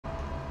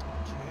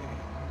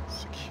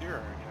secure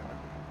again.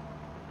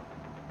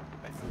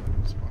 I think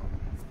as well.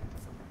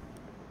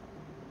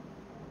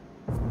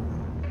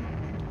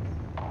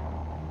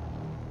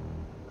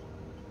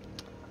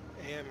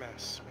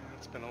 AMS, man,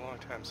 it's been a long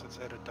time since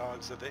I had a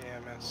dogs of the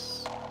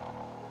AMS.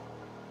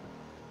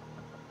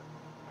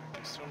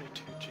 I still need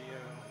 2 Geo.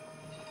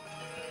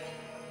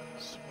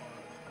 SWAT,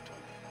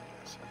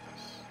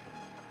 service.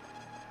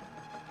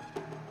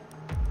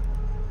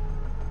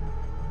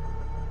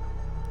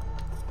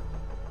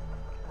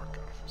 Work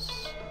office.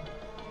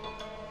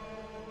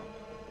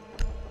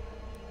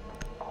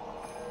 Oh,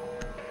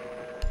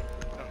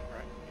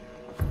 right.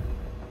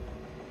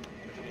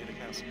 Never need a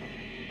castle.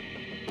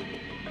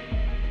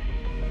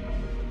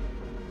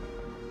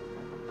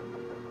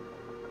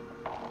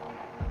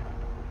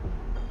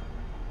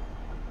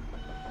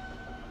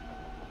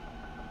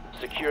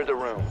 Secure the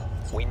room.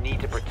 We need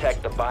to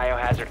protect the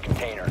biohazard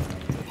container.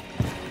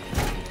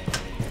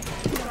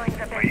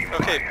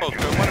 Okay, Poke,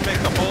 do I want to make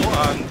a hole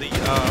on the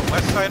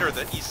west side or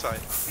the east side?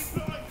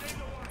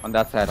 On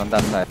that side, on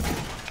that side.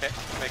 Okay,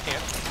 making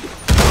it.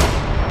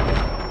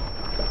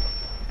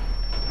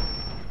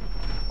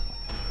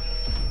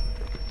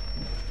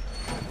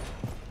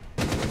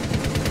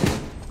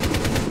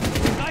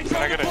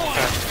 I got a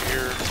chest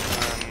here.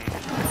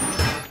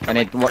 I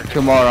need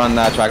 2 more on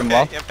Dragon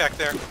Ball. Okay, impact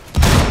there.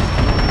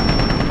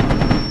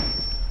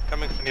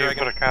 Coming from You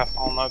Dragon. put a castle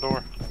on that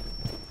door.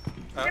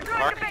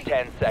 Mark?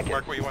 10 seconds.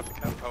 Mark where you want the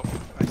castle. Oh,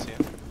 I see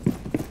it.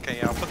 Okay,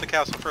 yeah, I'll put the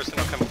castle first and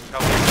I'll come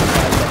help you.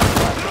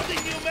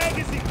 Building new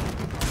magazine.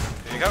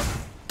 There you go.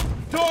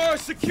 Door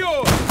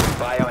secure.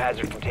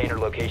 Biohazard container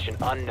location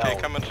unknown. Okay,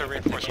 coming to Keep it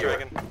reinforce secure.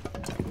 Dragon.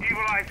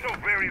 Evil Eye so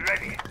very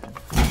ready.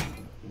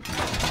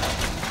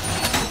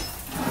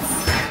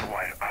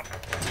 Wire up.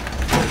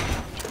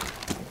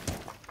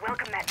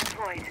 Welcome mat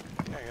deployed.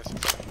 Yeah, I guess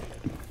it's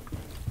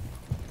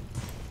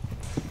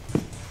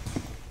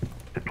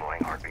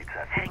Deploying heartbeat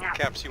set. Heading out.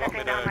 Caps, you want me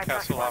Stepping down to my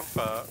castle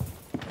platform. off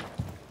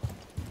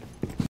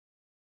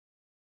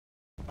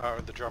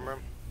the drum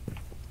room?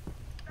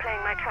 Playing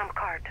my trump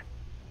card.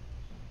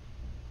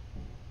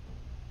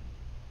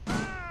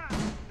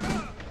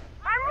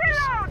 I'm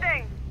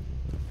reloading!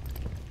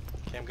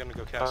 Okay, I'm gonna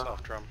go castle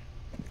off drum.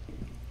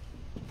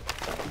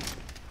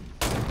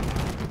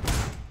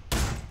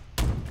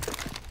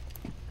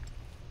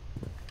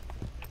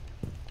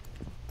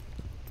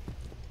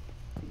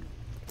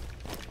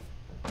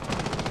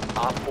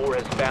 Op 4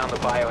 has found the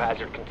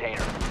biohazard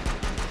container.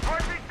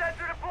 Heartbeat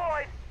sensor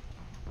deployed.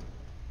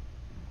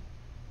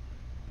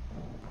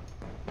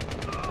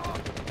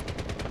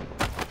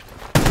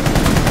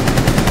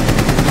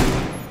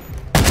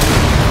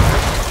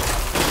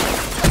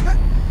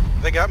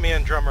 They got me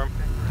in drum room.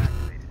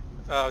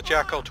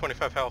 Jackal,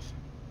 25 health.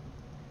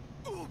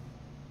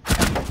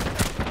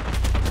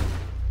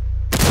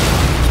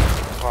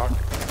 Fuck.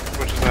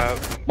 Which is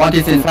that? One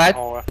is inside.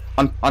 Hallway.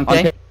 On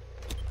ping.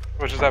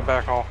 Which is that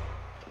back hall?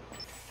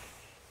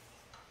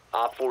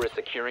 Op 4 is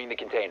securing the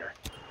container.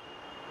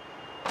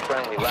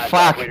 Friendly, last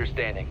Fuck. operator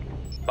standing.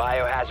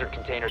 Biohazard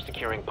container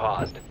securing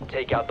paused.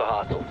 Take out the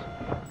hostiles.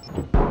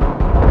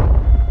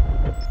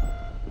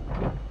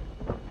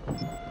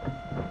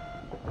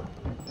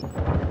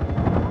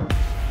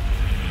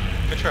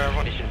 Good try,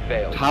 everyone. Mission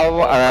failed. How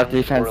All are our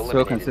friendlies defense were so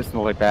eliminated.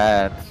 consistently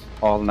bad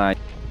all night?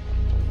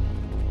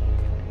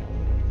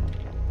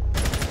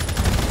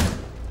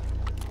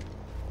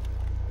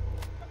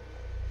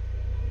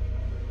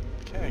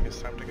 Okay, I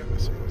guess time to go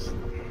this way.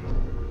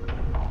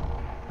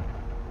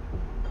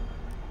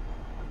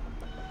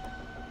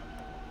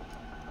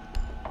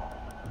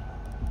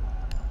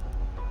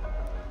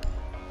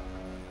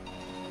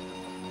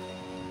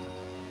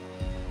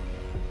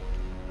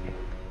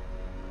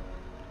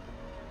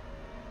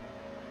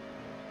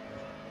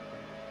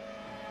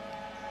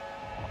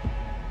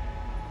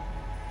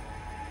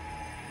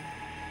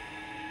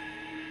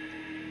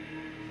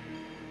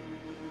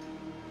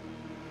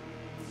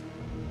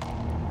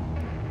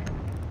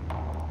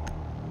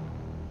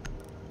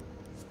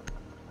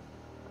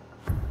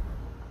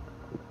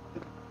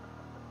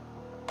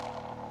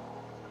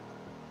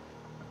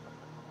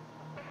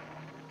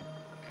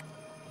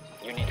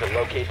 You need to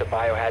locate the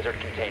biohazard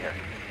container.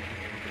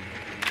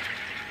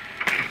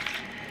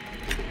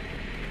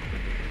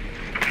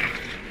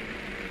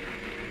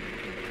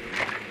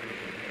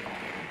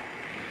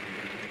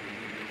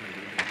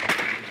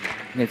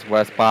 It's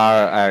West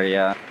Bar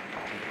area.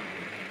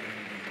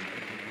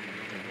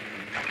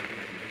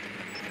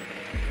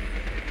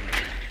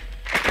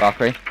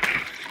 Valkyrie.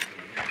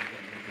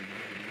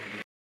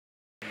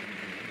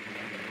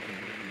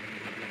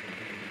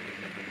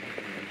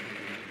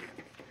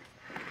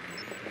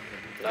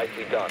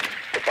 Nicely done.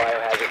 The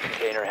biohazard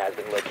container has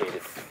been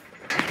located.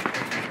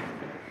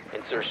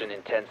 Insertion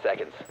in 10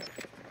 seconds.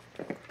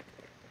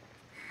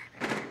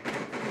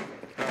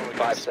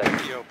 5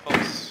 seconds. Yo,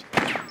 pulse.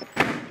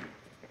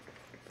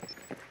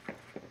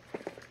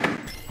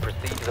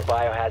 Proceed to the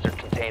biohazard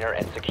container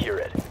and secure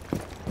it.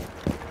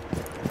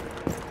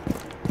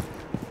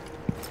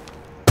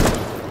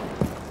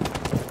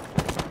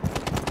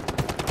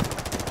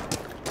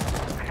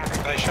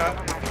 Nice shot.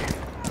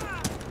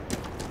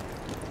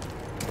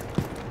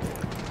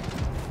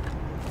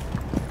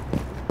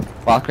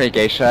 Valkyrie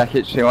Geisha,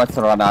 she wants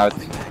to run out.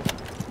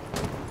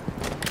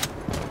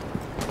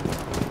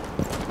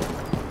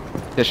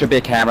 There should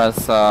be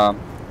cameras on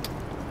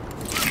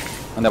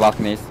the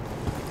balconies.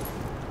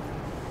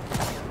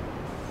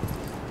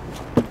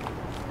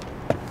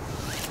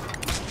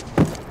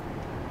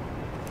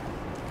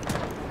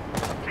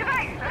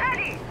 Device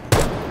ready.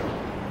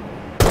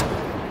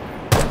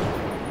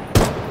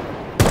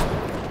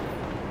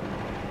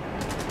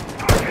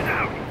 Target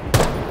out.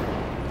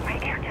 My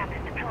air cap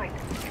is deployed.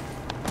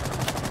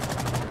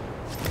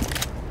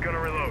 Gonna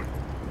reload.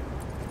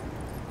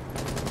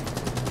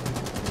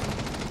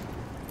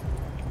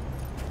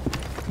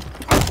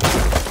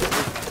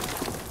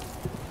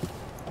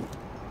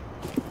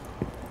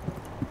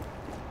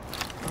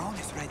 Drone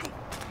is ready.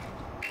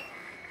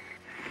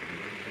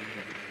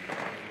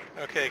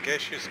 Okay,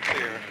 Geisha's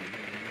clear.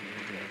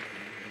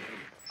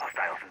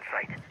 Hostiles in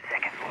sight.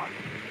 Second floor.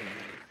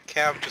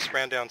 Cav just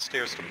ran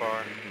downstairs to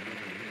bar.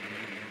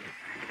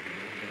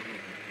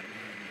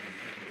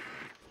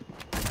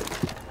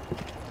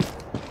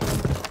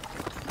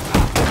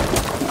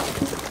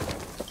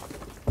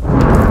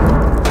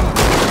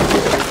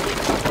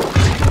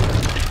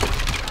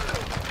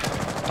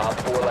 Op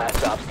 4 last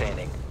stop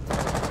standing.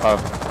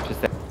 Oh, she's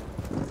there.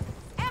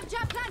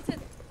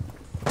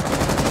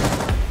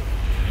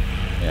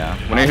 Yeah,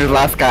 when you're the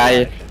last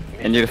guy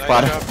and you Nice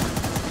spot job.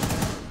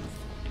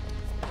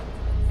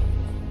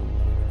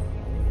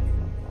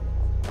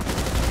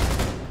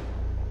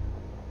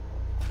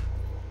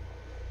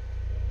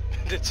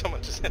 Did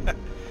someone just hit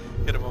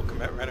a welcome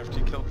mat right after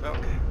you killed Falk?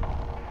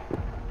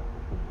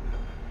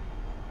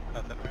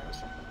 Nothing matters.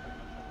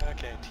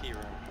 Okay, T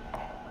room.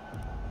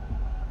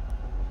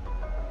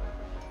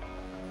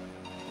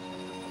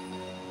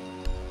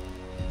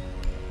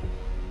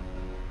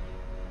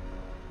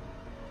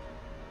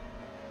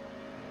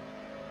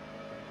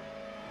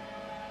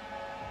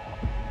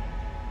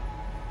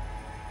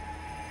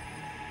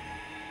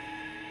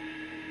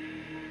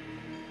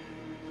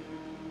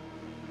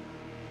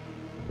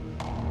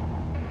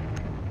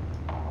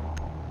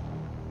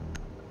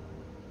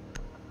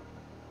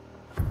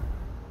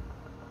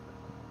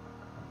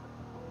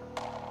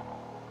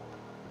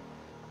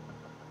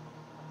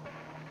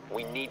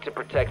 We need to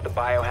protect the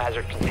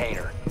biohazard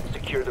container.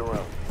 Secure the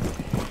room.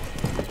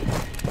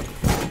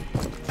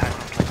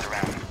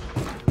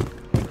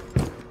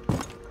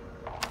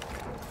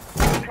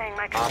 Playing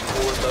my Op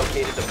 4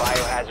 located the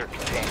biohazard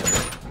container.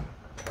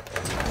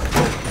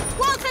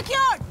 wall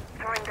secured.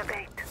 Throwing the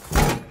bait.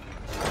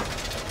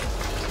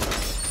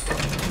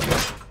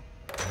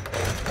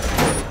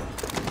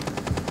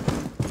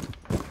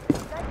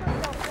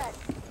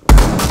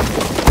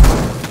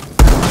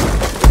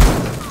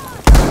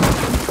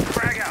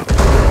 Frag out.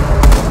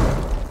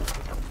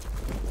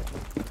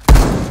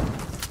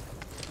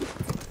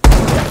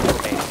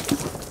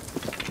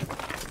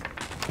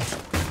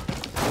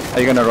 Are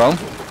you gonna roam?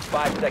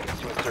 5 seconds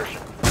to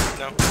insertion.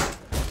 No.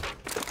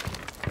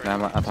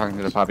 No, I'm talking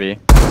to the puppy.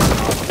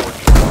 Op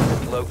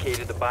 4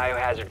 located the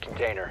biohazard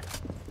container.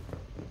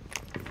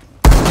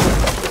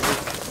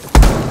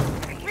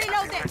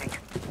 Reloading. Thanks.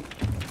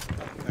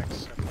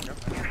 I forgot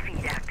my- New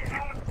feed active.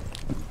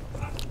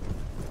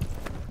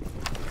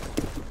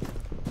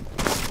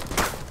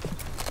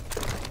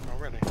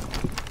 Already.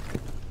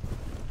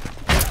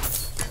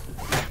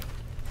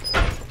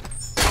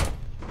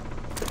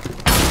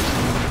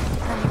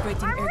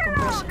 Calibrating air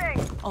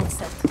compression. All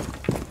set.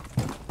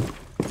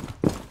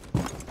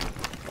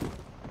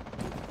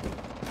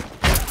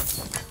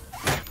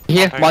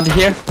 Here, one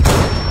here.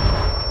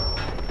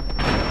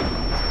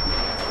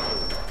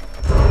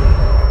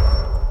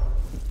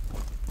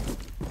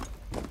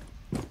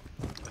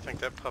 I think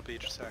that puppy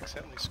just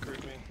accidentally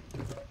screwed me.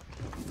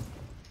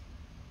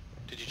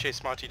 Did you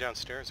chase Monty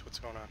downstairs? What's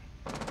going on?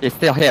 He's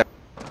still here.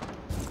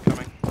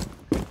 Coming.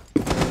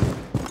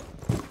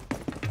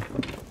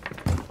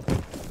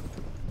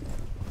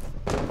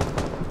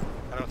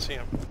 I don't see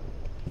him.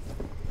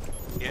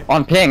 Yeah.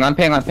 On ping, on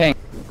ping, on ping.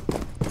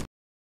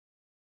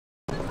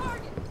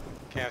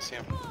 Can't see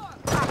him.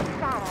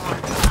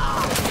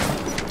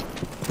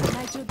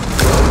 Nigel,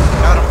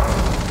 Got him.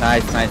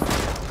 Nice, nice.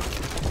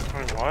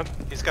 Wait, what?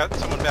 He's got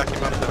someone backing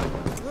him up though.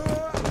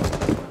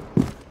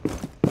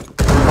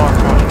 Lock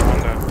watch the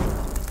window.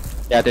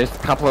 Yeah, there's a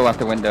couple at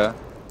the window.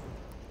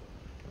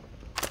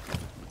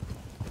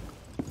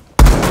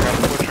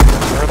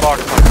 They're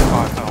locked like a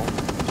hot hell.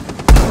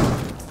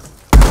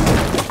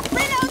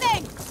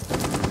 reloading.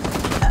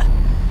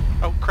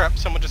 Oh crap,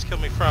 someone just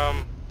killed me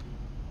from...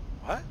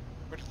 What?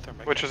 Where did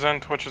thermite Twitch is in,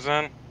 Twitch is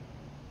in.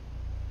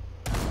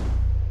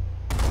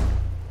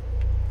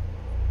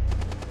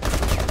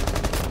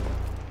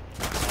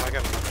 Oh, I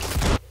got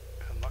an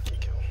unlucky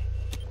kill.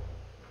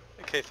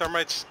 Okay,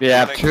 thermite's... We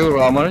have two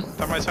roamers.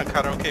 Thermite's on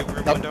karaoke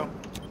room Nope. window.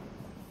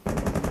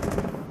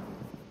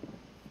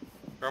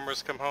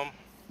 Roamers come home.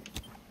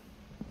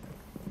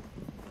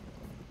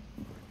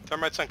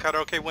 Thermite's on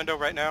karaoke window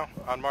right now,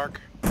 on mark.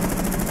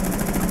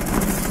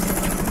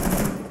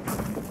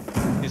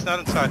 He's not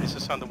inside, he's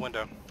just on the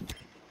window.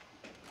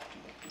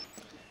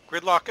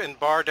 Gridlock and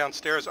bar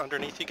downstairs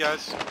underneath you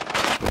guys.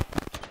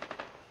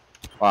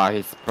 Wow,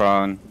 he's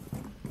prone.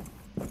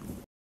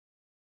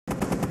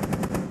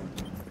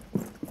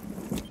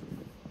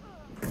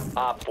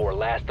 Op 4,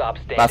 last stop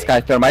standing. Last guy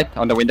thermite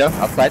on the window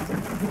outside.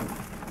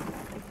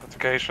 That's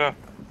Geisha.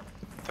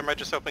 Thermite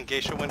just opened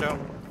geisha window.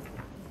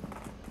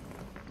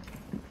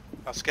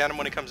 I'll scan him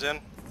when he comes in.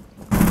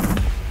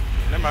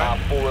 Never Op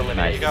mind. 4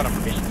 eliminated. You got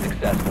him. Mission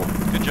successful.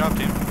 Good job,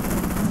 team.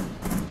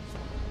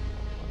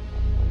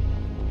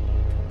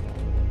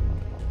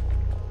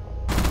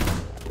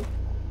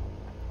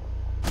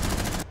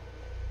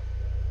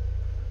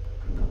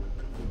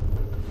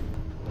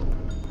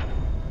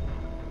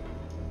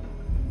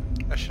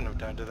 I shouldn't have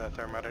died to that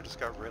thermite, I just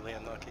got really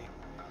unlucky.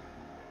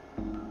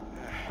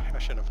 I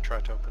shouldn't have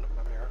tried to open up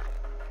my mirror.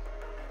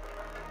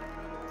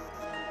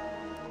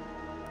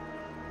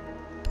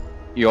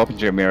 You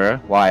opened your mirror.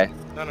 Why?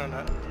 No.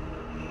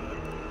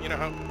 You know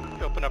how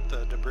you open up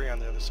the debris on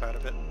the other side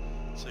of it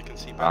so you can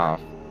see better?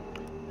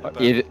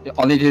 But- You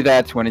only do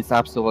that when it's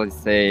absolutely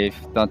safe.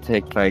 Don't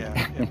take like.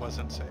 Yeah, it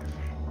wasn't safe.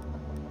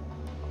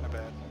 My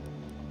bad.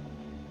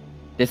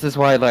 This is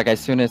why, like, as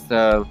soon as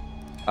the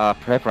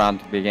prep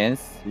round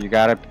begins, you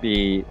gotta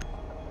be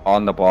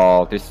on the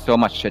ball. There's so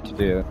much shit to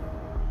do.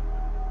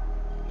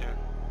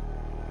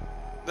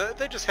 Yeah.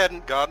 They just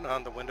hadn't gotten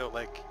on the window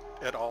like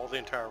at all the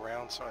entire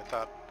round, so I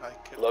thought I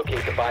could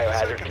Locate the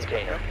biohazard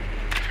container.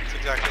 That's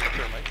exactly what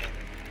Thermite did.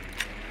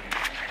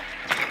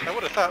 I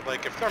would have thought,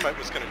 like, if Thermite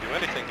was going to do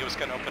anything, he was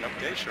going to open up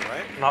Geisha,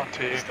 right? Not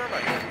T. It's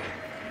Thermite.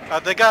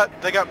 They got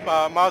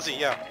Mozzie,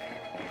 yeah.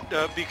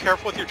 Be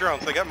careful with your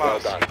drones. They got Well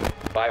Moz. done.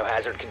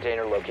 Biohazard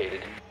container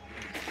located.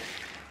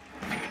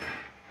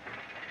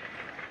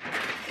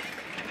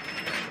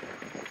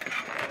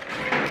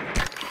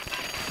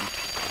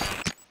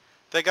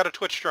 They got a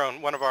Twitch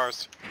drone, one of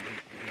ours.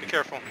 Be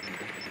careful.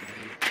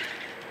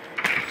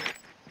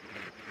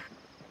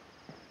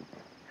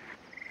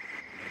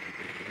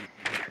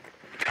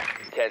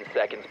 Ten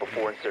seconds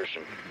before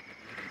insertion.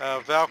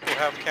 Valk will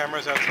have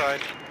cameras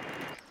outside.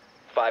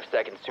 5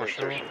 seconds to For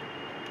sure. insertion.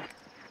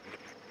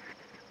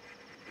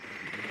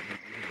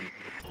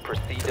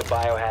 Proceed to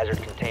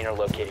biohazard container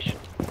location.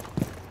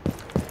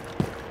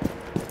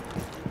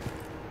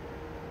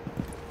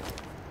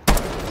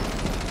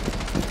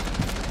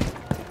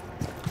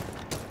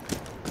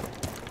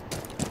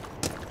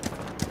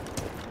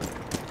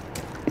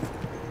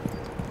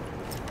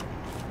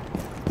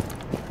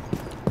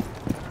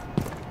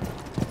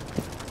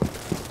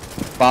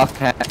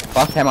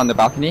 Boss cam on the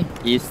balcony,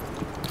 east.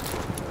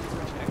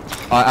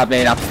 I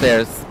mean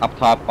upstairs, up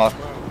top. Boss.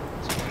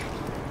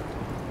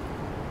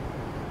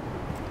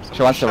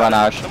 She wants to run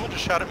out. Someone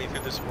just shot at me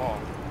through this wall.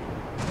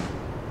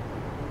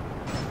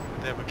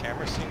 They have a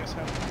camera seeing us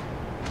out.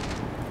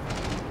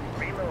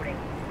 Reloading.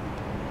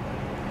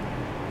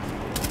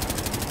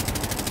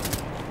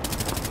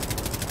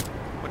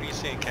 What are you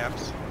seeing,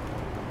 Caps?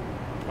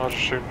 I was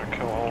just shooting to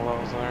kill all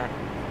those there.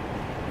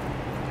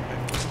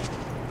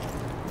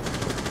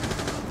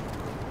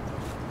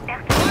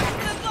 After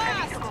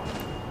ready to go.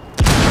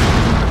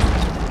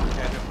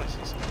 Yeah, I definitely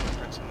see some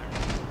footprints in there.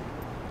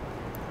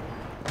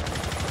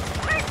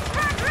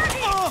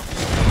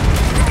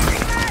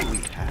 We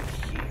have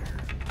here.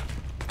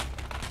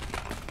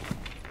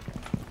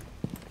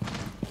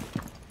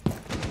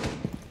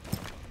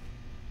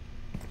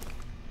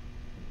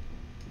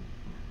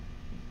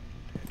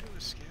 Did I do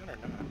a scan or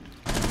not?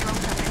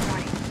 Drones up and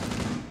running.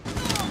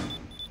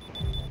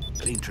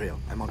 Clean trail.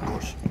 I'm on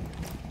course.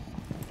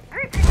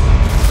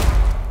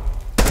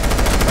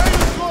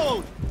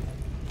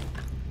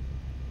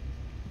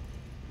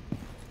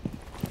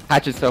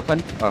 Hatch is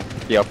open. Oh,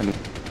 he opened.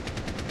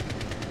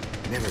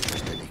 Never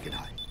trust the naked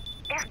eye.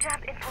 Air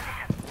trap in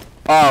position.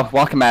 Oh,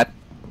 welcome, Matt.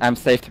 I'm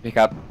safe to pick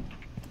up.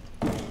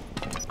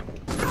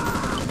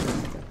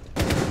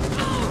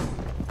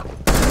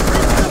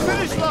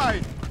 Finish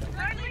line!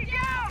 Friendly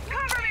down!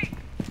 Cover me!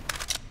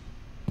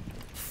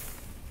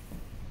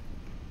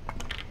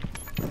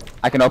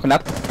 I can open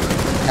up.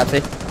 Can't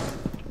see.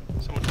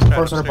 Someone just got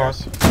upstairs.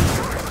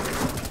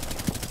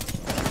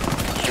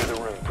 Secure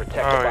the room. Protect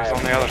the Oh, he's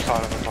on the biohazard. other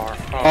side of the bar.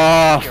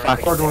 Oh, Secure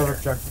the fuck.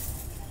 container.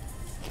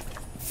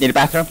 Need a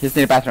bathroom? Just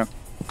need a bathroom.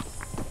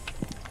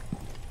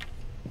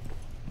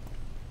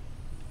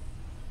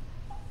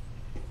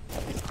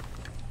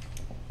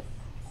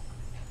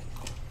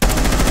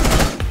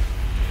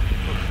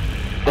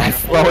 That's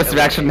slowest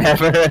reaction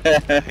ever.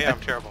 Yeah, I'm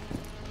terrible.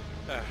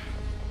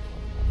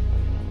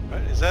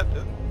 What, is that?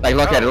 Like,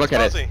 look at it, look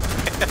at it.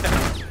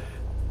 Mozzie.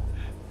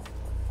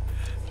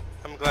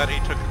 I'm glad he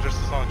took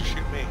just as long to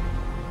shoot me.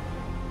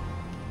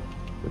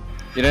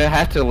 You don't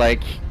have to,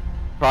 like,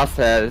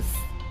 process,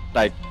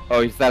 like,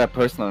 oh, is that a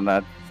person or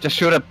not? Just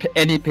shoot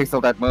any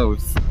pixel that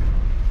moves.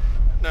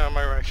 No,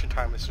 my reaction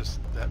time is just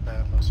that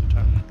bad most of the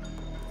time.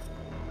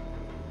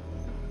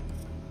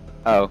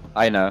 Oh,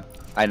 I know,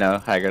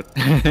 Haggard.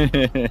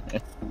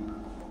 25.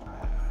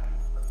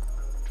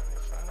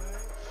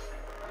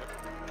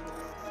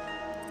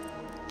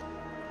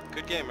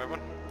 Good game, everyone.